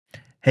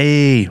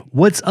Hey,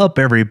 what's up,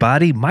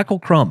 everybody? Michael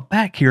Crump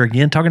back here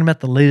again, talking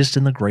about the latest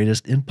and the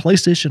greatest in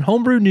PlayStation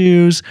homebrew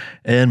news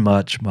and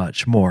much,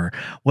 much more.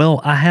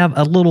 Well, I have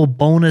a little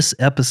bonus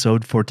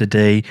episode for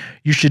today.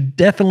 You should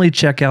definitely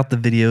check out the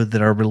video that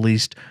I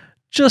released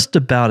just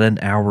about an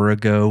hour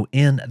ago,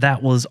 and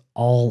that was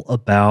all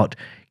about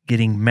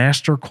getting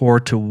Master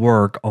Core to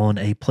work on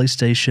a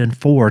PlayStation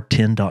 4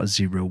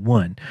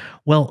 10.01.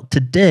 Well,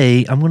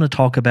 today I'm going to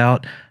talk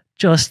about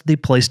just the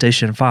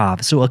PlayStation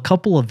 5. So a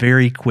couple of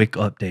very quick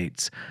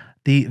updates.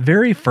 The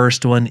very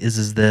first one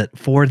is that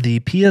for the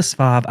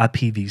PS5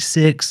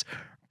 IPv6,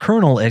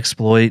 kernel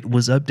exploit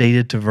was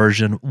updated to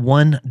version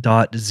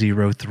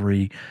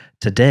 1.03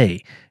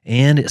 today.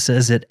 And it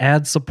says it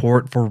adds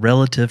support for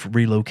relative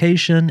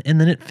relocation,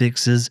 and then it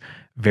fixes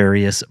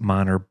various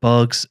minor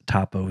bugs,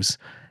 typos,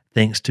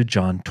 thanks to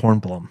John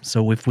Tornblum.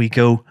 So if we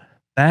go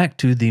back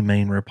to the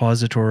main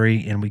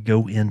repository and we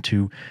go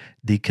into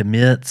the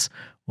commits,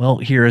 well,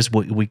 here is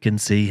what we can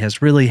see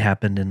has really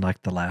happened in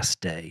like the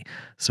last day.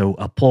 So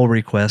a pull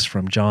request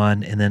from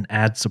John and then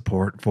add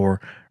support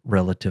for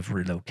relative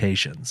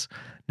relocations.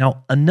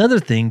 Now, another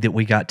thing that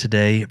we got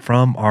today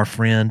from our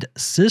friend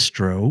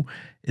SiSTRo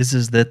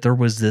is that there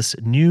was this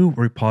new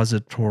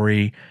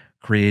repository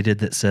created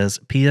that says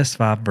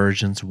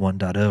PS5-Versions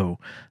 1.0.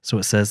 So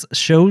it says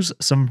shows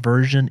some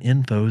version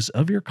infos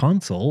of your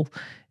console,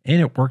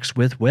 and it works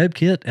with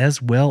WebKit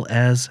as well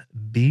as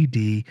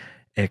BD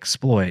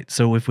exploit.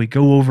 So if we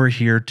go over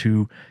here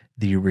to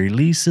the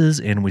releases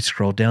and we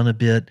scroll down a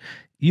bit,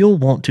 you'll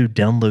want to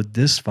download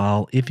this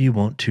file if you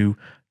want to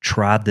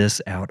try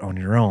this out on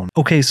your own.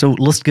 Okay, so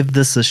let's give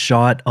this a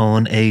shot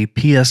on a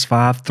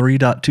PS5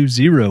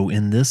 3.20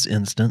 in this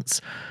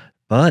instance.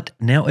 But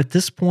now at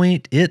this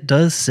point, it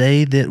does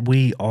say that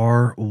we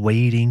are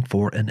waiting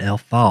for an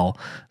F file.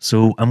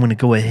 So I'm going to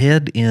go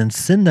ahead and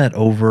send that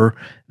over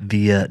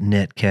via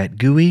Netcat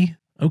GUI.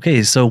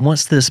 Okay, so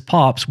once this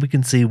pops, we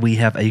can see we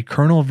have a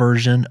kernel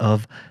version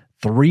of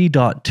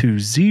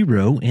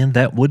 3.20, and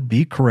that would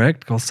be correct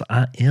because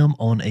I am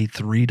on a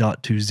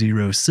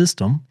 3.20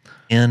 system.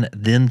 And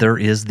then there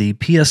is the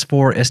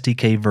PS4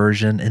 SDK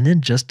version and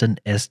then just an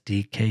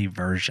SDK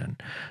version.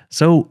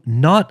 So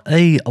not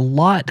a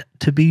lot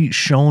to be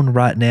shown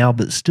right now,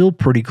 but still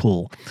pretty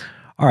cool.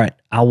 All right,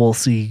 I will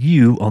see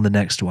you on the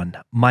next one.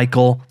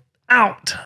 Michael, out.